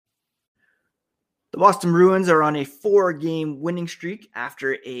The Boston Bruins are on a 4-game winning streak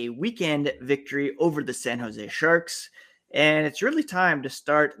after a weekend victory over the San Jose Sharks, and it's really time to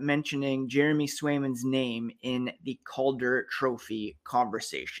start mentioning Jeremy Swayman's name in the Calder Trophy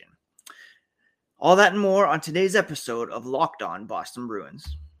conversation. All that and more on today's episode of Locked On Boston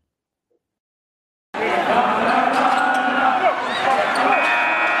Bruins.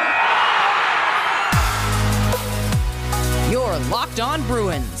 You're Locked On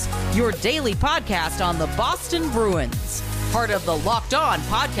Bruins, your daily podcast on the Boston Bruins. Part of the Locked On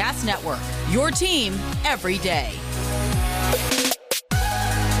Podcast Network, your team every day.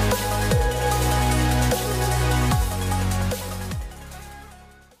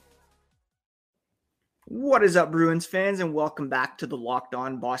 What is up, Bruins fans, and welcome back to the Locked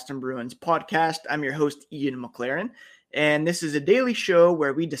On Boston Bruins podcast. I'm your host, Ian McLaren, and this is a daily show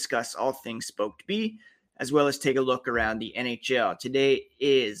where we discuss all things Spoke to Be, as well as take a look around the NHL. Today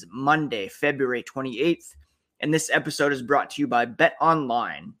is Monday, February 28th, and this episode is brought to you by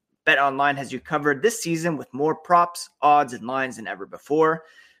BetOnline. BetOnline has you covered this season with more props, odds, and lines than ever before.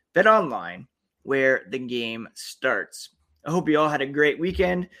 BetOnline, where the game starts. I hope you all had a great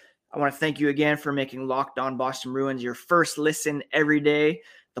weekend. I want to thank you again for making Locked On Boston Bruins your first listen every day.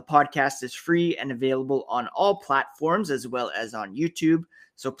 The podcast is free and available on all platforms as well as on YouTube.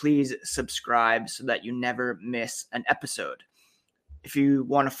 So please subscribe so that you never miss an episode. If you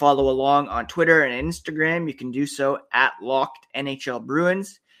want to follow along on Twitter and Instagram, you can do so at Locked NHL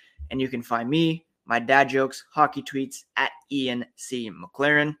Bruins. And you can find me, my dad jokes, hockey tweets at Ian C.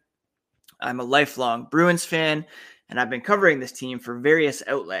 McLaren. I'm a lifelong Bruins fan, and I've been covering this team for various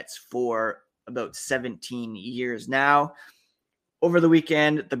outlets for about 17 years now. Over the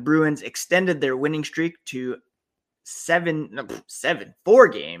weekend, the Bruins extended their winning streak to 4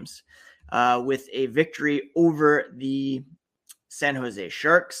 games with a victory over the San Jose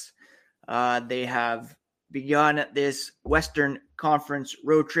Sharks. They have begun this Western Conference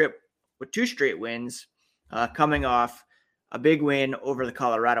road trip with 2 straight wins, coming off a big win over the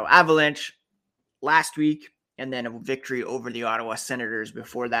Colorado Avalanche last week, and then a victory over the Ottawa Senators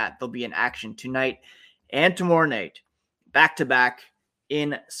before that. They'll be in action tonight and tomorrow night, back-to-back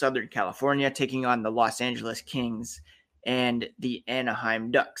in Southern California, taking on the Los Angeles Kings and the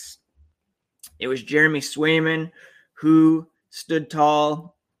Anaheim Ducks. It was Jeremy Swayman who stood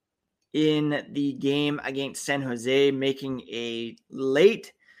tall in the game against San Jose, making a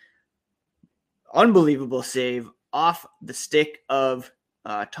late, unbelievable save off the stick of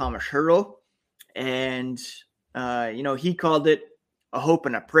Thomas Hertl. And, he called it a hope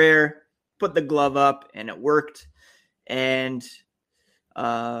and a prayer, put the glove up, and it worked. And,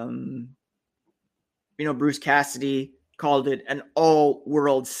 Bruce Cassidy called it an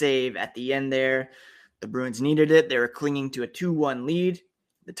all-world save at the end there. The Bruins needed it. They were clinging to a 2-1 lead.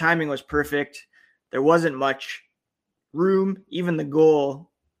 The timing was perfect. There wasn't much room. Even the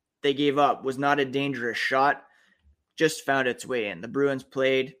goal they gave up was not a dangerous shot, just found its way in. The Bruins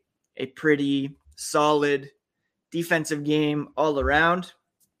played a pretty solid defensive game all around.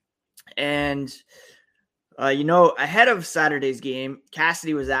 And, ahead of Saturday's game,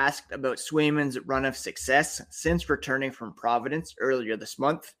 Cassidy was asked about Swayman's run of success since returning from Providence earlier this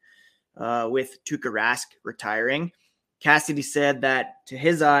month, with Tuukka Rask retiring. Cassidy said that, to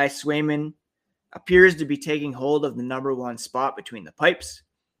his eye, Swayman appears to be taking hold of the number 1 spot between the pipes,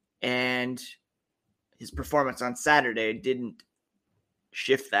 and his performance on Saturday didn't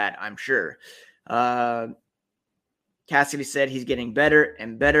shift that, I'm sure. Cassidy said he's getting better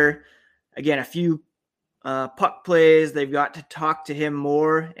and better. Again, a few puck plays, they've got to talk to him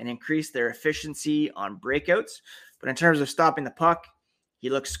more and increase their efficiency on breakouts. But in terms of stopping the puck, he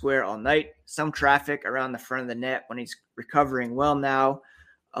looks square all night. Some traffic around the front of the net when he's recovering well now.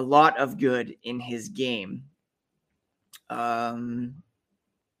 A lot of good in his game. Swayman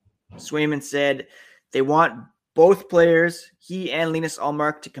said they want both players, he and Linus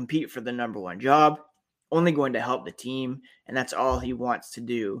Ullmark, to compete for the number 1 job. Only going to help the team, and that's all he wants to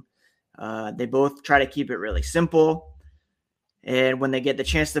do. They both try to keep it really simple. And when they get the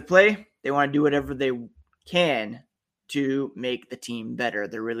chance to play, they want to do whatever they can to make the team better.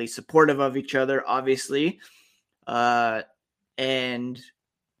 They're really supportive of each other, obviously. And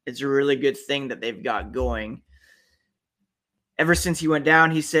it's a really good thing that they've got going. Ever since he went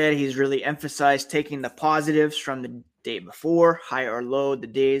down, he said he's really emphasized taking the positives from the day before, high or low, the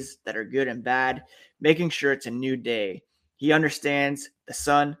days that are good and bad, making sure it's a new day. He understands the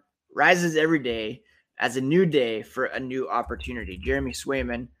sun rises every day as a new day for a new opportunity. Jeremy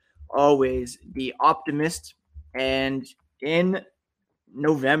Swayman, always the optimist. And in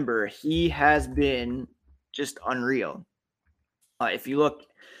November, he has been just unreal. If you look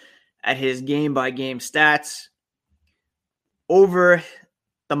at his game-by-game stats, over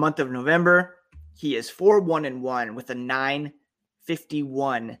the month of November, he is 4-1-1 with a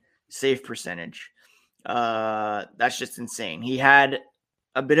 .951 save percentage. That's just insane. He had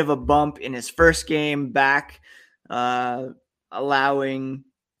a bit of a bump in his first game back, allowing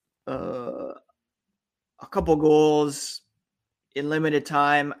a couple goals in limited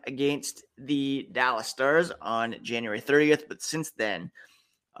time against the Dallas Stars on January 30th. But since then,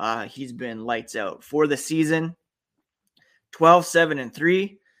 he's been lights out. For the season,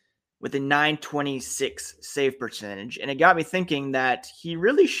 12-7-3 with a .926 save percentage. And it got me thinking that he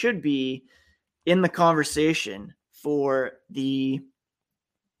really should be in the conversation for the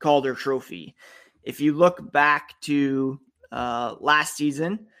Calder Trophy. If you look back to last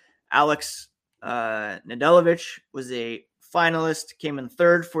season, Alex Nedeljkovic was a finalist, came in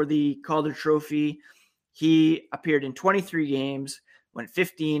third for the Calder Trophy. He appeared in 23 games, went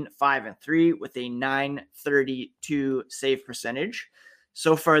 15-5-3 with a .932 save percentage.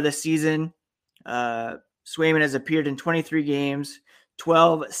 So far this season, Swayman has appeared in 23 games,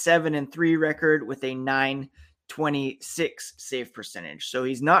 12-7-3 record with a .926 save percentage. So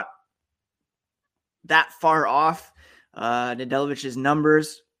he's not that far off Nedeljkovic's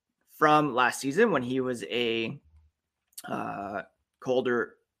numbers from last season when he was a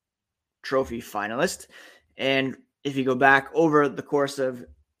Calder Trophy finalist. And if you go back over the course of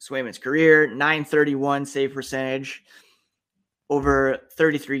Swayman's career, .931 save percentage over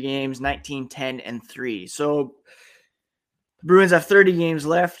 33 games, 19-10-3. So the Bruins have 30 games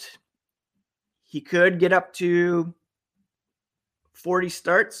left. He could get up to 40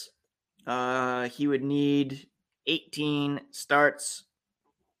 starts. He would need 18 starts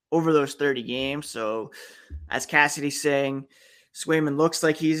over those 30 games. So as Cassidy's saying, Swayman looks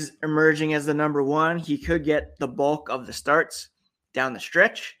like he's emerging as the number one. He could get the bulk of the starts down the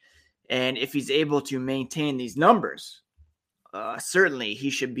stretch. And if he's able to maintain these numbers, certainly he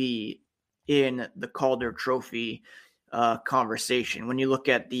should be in the Calder Trophy conversation. When you look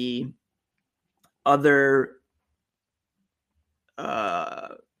at the other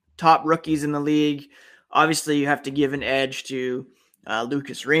top rookies in the league, obviously you have to give an edge to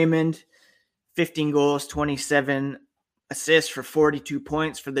Lucas Raymond, 15 goals, 27 assists for 42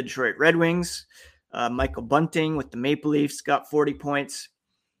 points for the Detroit Red Wings. Michael Bunting with the Maple Leafs got 40 points.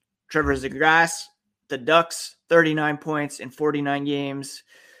 Trevor Zegras, the Ducks, 39 points in 49 games.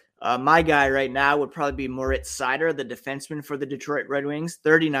 My guy right now would probably be Moritz Seider, the defenseman for the Detroit Red Wings,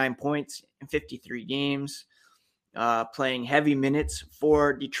 39 points in 53 games, playing heavy minutes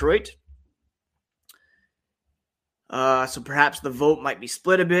for Detroit. So perhaps the vote might be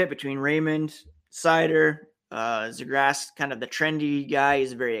split a bit between Raymond, Seider, Zegras, kind of the trendy guy.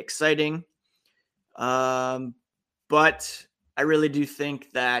 He's very exciting. But I really do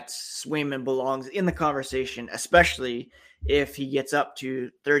think that Swayman belongs in the conversation, especially if he gets up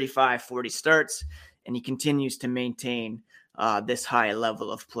to 35, 40 starts and he continues to maintain this high level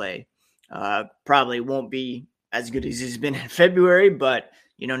of play. Probably won't be as good as he's been in February, but,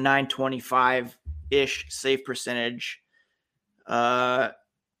 .925-ish save percentage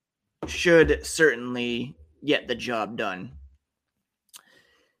should certainly get the job done.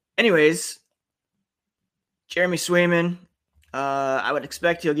 Anyways, Jeremy Swayman, I would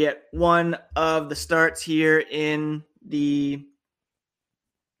expect he'll get one of the starts here in the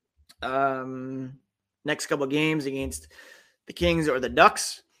next couple games against the Kings or the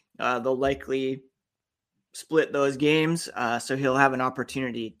Ducks. They'll likely split those games, so he'll have an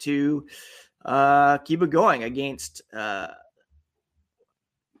opportunity to keep it going against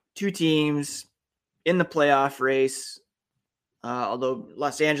two teams in the playoff race. Although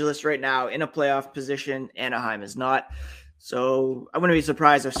Los Angeles right now in a playoff position, Anaheim is not. So I wouldn't be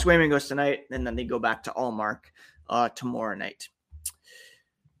surprised if Swayman goes tonight and then they go back to Allmark tomorrow night.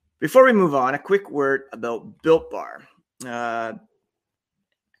 Before we move on, a quick word about Built Bar.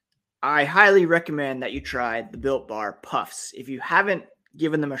 I highly recommend that you try the Built Bar Puffs. If you haven't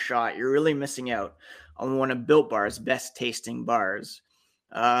given them a shot, you're really missing out on one of Built Bar's best tasting bars.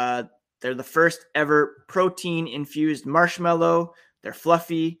 They're the first ever protein-infused marshmallow. They're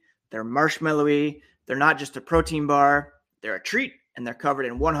fluffy. They're marshmallowy. They're not just a protein bar. They're a treat, and they're covered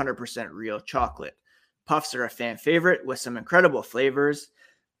in 100% real chocolate. Puffs are a fan favorite with some incredible flavors: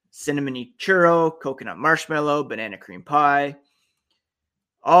 cinnamony churro, coconut marshmallow, banana cream pie.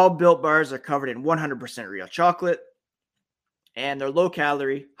 All Built Bars are covered in 100% real chocolate, and they're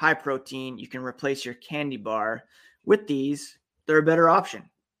low-calorie, high-protein. You can replace your candy bar with these. They're a better option.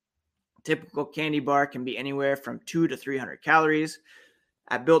 Typical candy bar can be anywhere from 200 to 300 calories.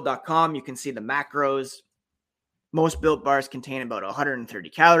 At Built.com, you can see the macros Most Built Bars contain about 130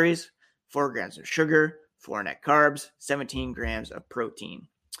 calories, 4 grams of sugar, 4 net carbs, 17 grams of protein.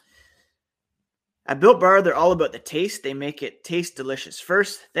 At Built Bar, they're all about the taste. They make it taste delicious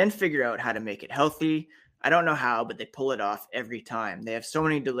first, then figure out how to make it healthy. I don't know how, but they pull it off every time. They have so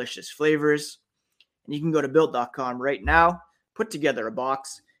many delicious flavors. And you can go to Built.com right now, put together a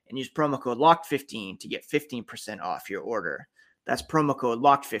box, and use promo code LOCKED15 to get 15% off your order. That's promo code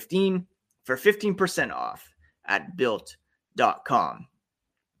LOCKED15 for 15% off at Built.com.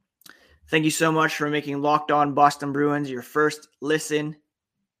 Thank you so much for making Locked On Boston Bruins your first listen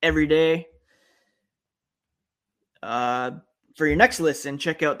every day. For your next listen,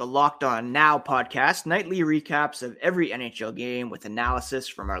 check out the Locked On Now podcast, nightly recaps of every NHL game with analysis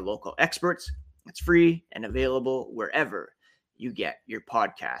from our local experts. It's free and available wherever you get your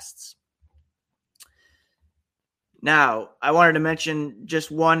podcasts. Now, I wanted to mention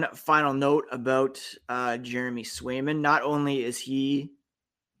just one final note about Jeremy Swayman. Not only is he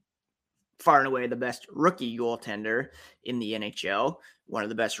far and away the best rookie goaltender in the NHL, one of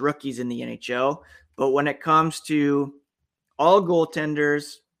the best rookies in the NHL, but when it comes to all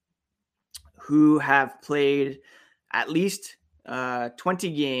goaltenders who have played at least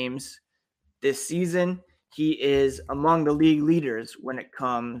 20 games this season, he is among the league leaders when it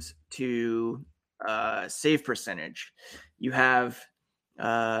comes to save percentage. You have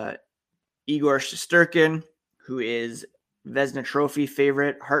Igor Shesterkin, who is Vezina Trophy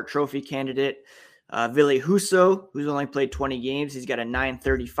favorite, Hart Trophy candidate. Ville Husso, who's only played 20 games. He's got a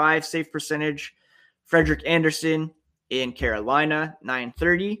 .935 save percentage. Frederik Andersen in Carolina,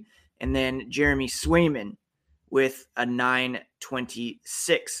 .930. And then Jeremy Swayman with a .926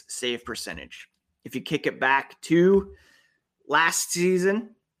 save percentage. If you kick it back to last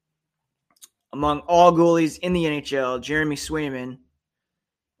season, among all goalies in the NHL, Jeremy Swayman,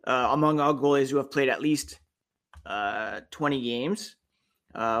 among all goalies who have played at least 20 games.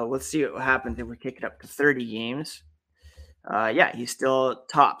 Let's see what happens if we kick it up to 30 games. He still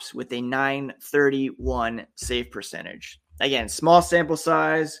tops with a .931 save percentage. Again, small sample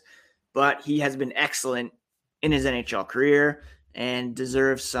size, but he has been excellent in his NHL career and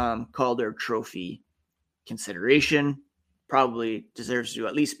deserves some Calder Trophy consideration. Probably deserves to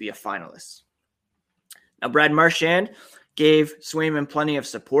at least be a finalist. Now, Brad Marchand gave Swayman plenty of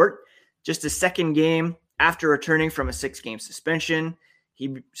support. Just his second game after returning from a 6-game suspension,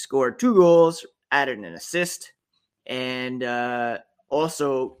 he scored 2 goals, added an assist, and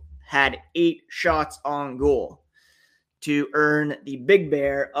also had 8 shots on goal to earn the Big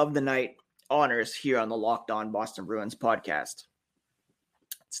Bear of the Night honors here on the Locked On Boston Bruins podcast.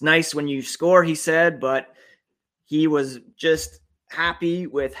 It's nice when you score, he said, but he was just happy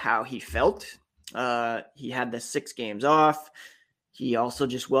with how he felt. He had the 6 games off. He also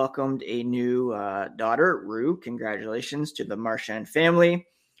just welcomed a new daughter, Rue. Congratulations to the Marchand family.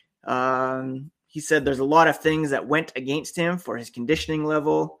 He said there's a lot of things that went against him for his conditioning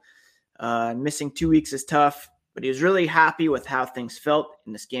level. Missing 2 weeks is tough, but he was really happy with how things felt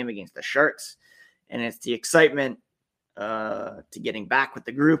in this game against the Sharks. And it's the excitement to getting back with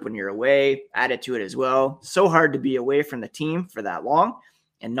the group when you're away, added to it as well. So hard to be away from the team for that long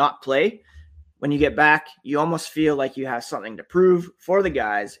and not play. When you get back, you almost feel like you have something to prove for the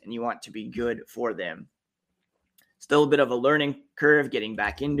guys and you want to be good for them. Still a bit of a learning curve getting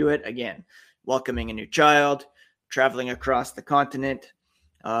back into it. Again, welcoming a new child, traveling across the continent,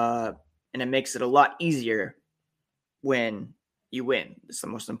 and it makes it a lot easier when you win. It's the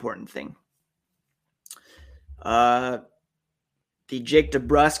most important thing. The Jake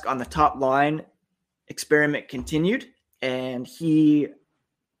DeBrusk on the top line experiment continued, and he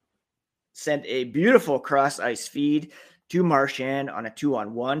sent a beautiful cross-ice feed to Marchand on a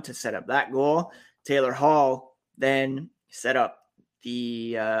 2-on-1 to set up that goal. Taylor Hall then set up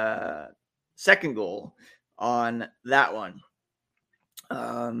the second goal on that one.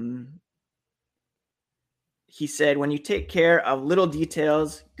 He said, when you take care of little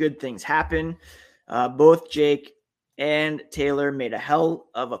details, good things happen. Both Jake and Taylor made a hell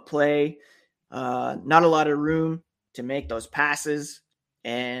of a play. Not a lot of room to make those passes.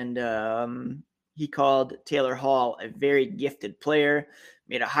 And he called Taylor Hall a very gifted player,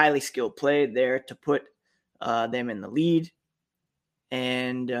 made a highly skilled play there to put them in the lead.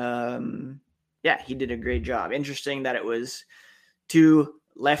 And he did a great job. Interesting that it was 2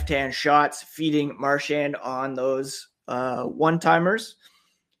 left-hand shots feeding Marchand on those one-timers.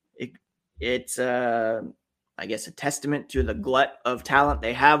 It's I guess, a testament to the glut of talent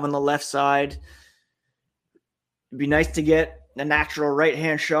they have on the left side. It'd be nice to get a natural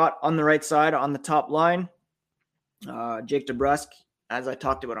right-hand shot on the right side on the top line. Jake DeBrusk, as I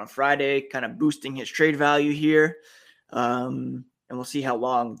talked about on Friday, kind of boosting his trade value here. And we'll see how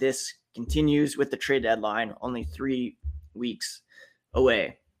long this continues with the trade deadline, only 3 weeks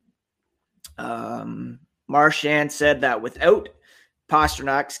away. Marchand said that without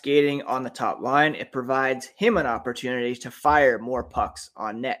Pastrnak skating on the top line, it provides him an opportunity to fire more pucks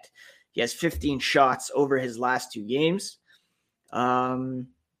on net. He has 15 shots over his last 2 games.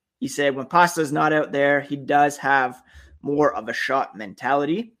 He said when Pasta's not out there, he does have more of a shot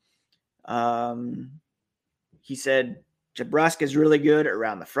mentality. He said Jabraska is really good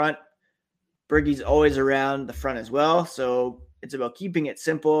around the front. Bergey's always around the front as well. So it's about keeping it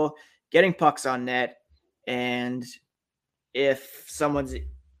simple, getting pucks on net, and if someone's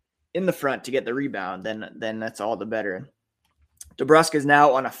in the front to get the rebound, then that's all the better. DeBrusk is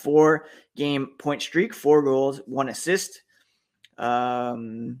now on a 4-game point streak, 4 goals, 1 assist.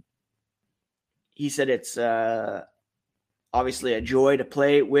 He said it's obviously a joy to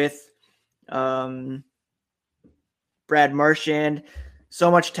play with Brad Marchand. So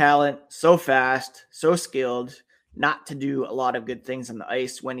much talent, so fast, so skilled, not to do a lot of good things on the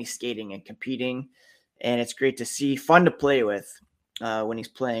ice when he's skating and competing. And it's great to see, fun to play with when he's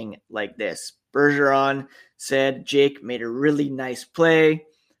playing like this. Bergeron said Jake made a really nice play.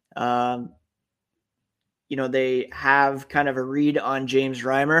 They have kind of a read on James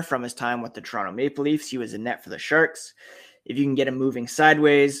Reimer from his time with the Toronto Maple Leafs. He was in net for the Sharks. If you can get him moving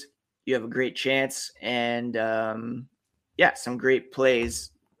sideways, you have a great chance. And some great plays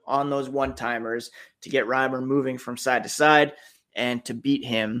on those one-timers to get Reimer moving from side to side and to beat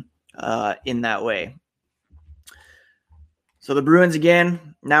him in that way. So the Bruins,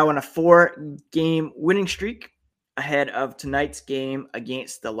 again, now on a 4-game winning streak ahead of tonight's game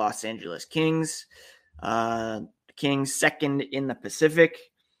against the Los Angeles Kings. Kings second in the Pacific.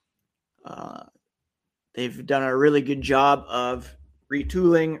 They've done a really good job of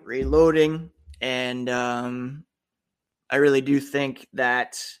retooling, reloading, and I really do think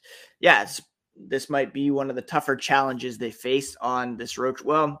that, this might be one of the tougher challenges they face on this road.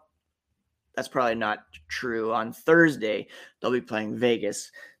 Well, that's probably not true. On Thursday, they'll be playing Vegas.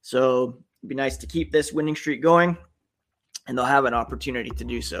 So it'd be nice to keep this winning streak going, and they'll have an opportunity to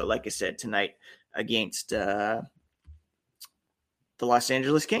do so, like I said, tonight against the Los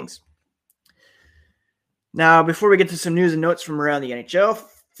Angeles Kings. Now, before we get to some news and notes from around the NHL,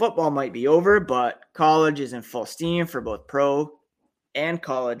 football might be over, but college is in full steam for both pro and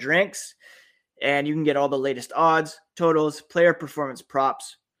college ranks. And you can get all the latest odds, totals, player performance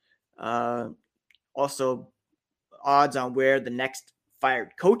props, also odds on where the next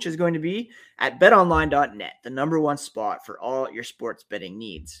fired coach is going to be at betonline.net, the number one spot for all your sports betting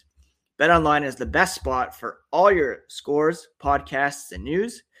needs. BetOnline is the best spot for all your scores, podcasts, and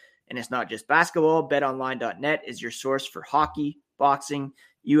news. And it's not just basketball. BetOnline.net is your source for hockey, boxing,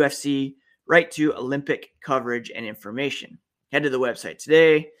 UFC, right to Olympic coverage and information. Head to the website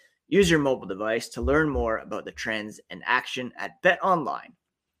today. Use your mobile device to learn more about the trends and action at BetOnline,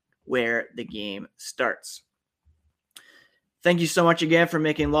 where the game starts. Thank you so much again for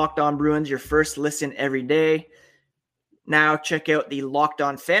making Locked On Bruins your first listen every day. Now check out the Locked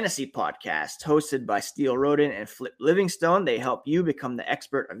On Fantasy podcast, hosted by Steele Roden and Flip Livingstone. They help you become the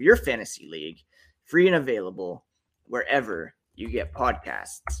expert of your fantasy league, free and available wherever you get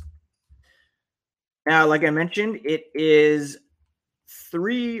podcasts. Now, like I mentioned, it is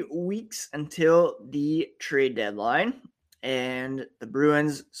 3 weeks until the trade deadline, and the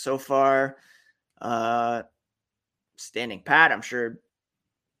Bruins so far standing pat. I'm sure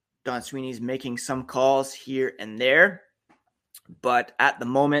Don Sweeney's making some calls here and there, but at the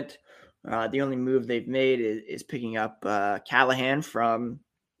moment, the only move they've made is picking up Callahan from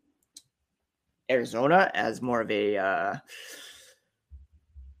Arizona as more of a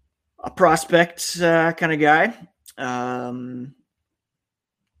prospect kind of guy.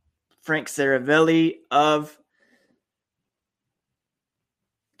 Frank Saravelli of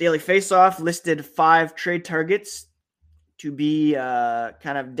Daily Faceoff listed 5 trade targets to be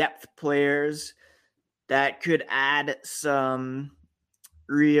kind of depth players that could add some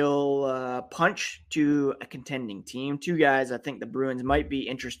real punch to a contending team. 2 guys I think the Bruins might be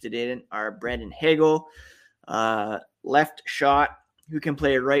interested in are Brandon Hagel, left shot, who can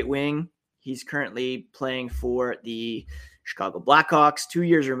play right wing. He's currently playing for the Chicago Blackhawks, 2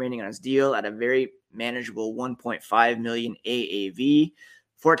 years remaining on his deal at a very manageable $1.5 million AAV,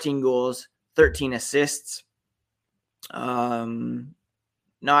 14 goals, 13 assists.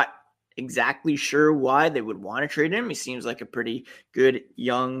 Not exactly sure why they would want to trade him. He seems like a pretty good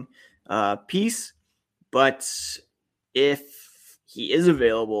young piece, but if he is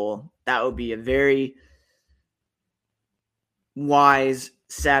available, that would be a very wise,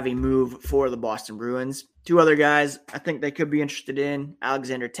 savvy move for the Boston Bruins. Two other guys I think they could be interested in,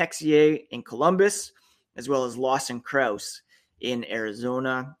 Alexander Texier in Columbus, as well as Lawson Krause in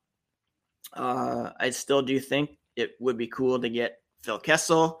Arizona. I still do think it would be cool to get Phil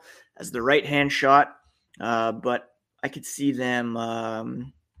Kessel as the right-hand shot, but I could see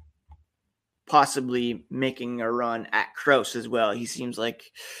them possibly making a run at Krause as well. He seems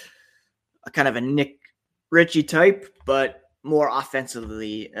like a kind of a Nick Ritchie type, but more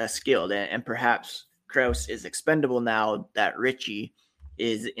offensively skilled, and perhaps Krause is expendable now that Ritchie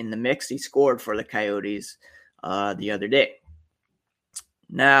is in the mix. He scored for the Coyotes the other day.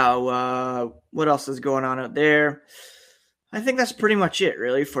 Now, what else is going on out there? I think that's pretty much it,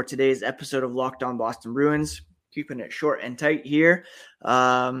 really, for today's episode of Locked On Boston Bruins. Keeping it short and tight here.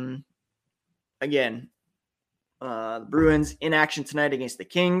 Again, the Bruins in action tonight against the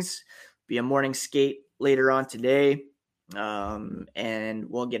Kings. Be a morning skate later on today. And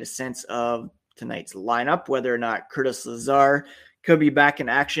we'll get a sense of tonight's lineup, whether or not Curtis Lazar could be back in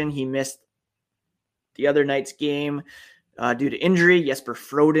action. He missed the other night's game due to injury. Jesper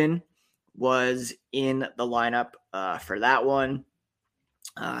Froden was in the lineup for that one.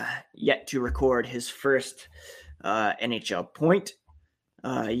 Yet to record his first NHL point.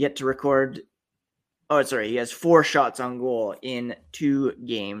 Yet to record. Oh, sorry. He has 4 shots on goal in 2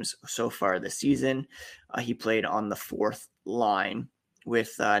 games so far this season. He played on the 4th line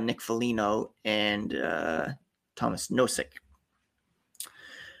with Nick Foligno and Thomas Nosek.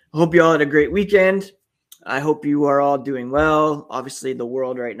 I hope you all had a great weekend. I hope you are all doing well. Obviously, the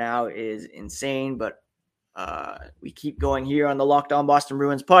world right now is insane, but we keep going here on the Locked On Boston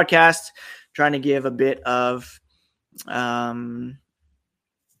Bruins podcast, trying to give a bit of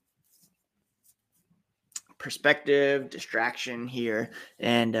perspective, distraction here,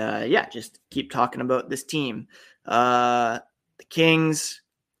 and just keep talking about this team. The Kings,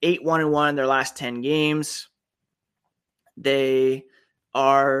 8-1-1 in their last 10 games. They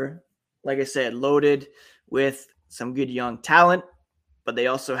are, like I said, loaded with some good young talent, but they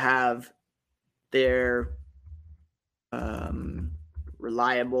also have their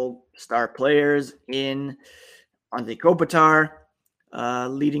reliable star players in Anze Kopitar,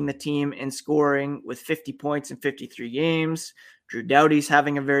 leading the team in scoring with 50 points in 53 games. Drew Doughty's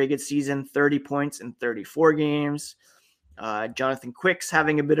having a very good season, 30 points in 34 games. Jonathan Quick's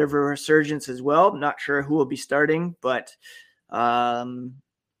having a bit of a resurgence as well. Not sure who will be starting, but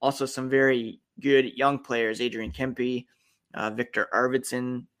also some very good young players. Adrian Kempe, Victor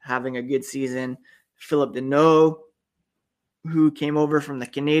Arvidsson having a good season. Philip Deneau, who came over from the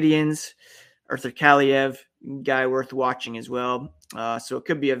Canadiens. Arthur Kaliev, guy worth watching as well. So it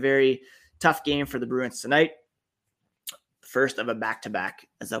could be a very tough game for the Bruins tonight. First of a back-to-back,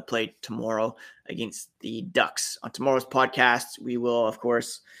 as they'll play tomorrow against the Ducks. On tomorrow's podcast, we will, of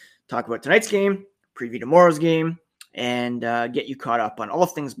course, talk about tonight's game, preview tomorrow's game, and get you caught up on all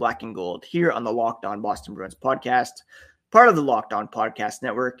things black and gold here on the Locked On Boston Bruins podcast, part of the Locked On Podcast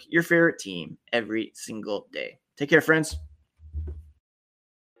Network, your favorite team every single day. Take care, friends.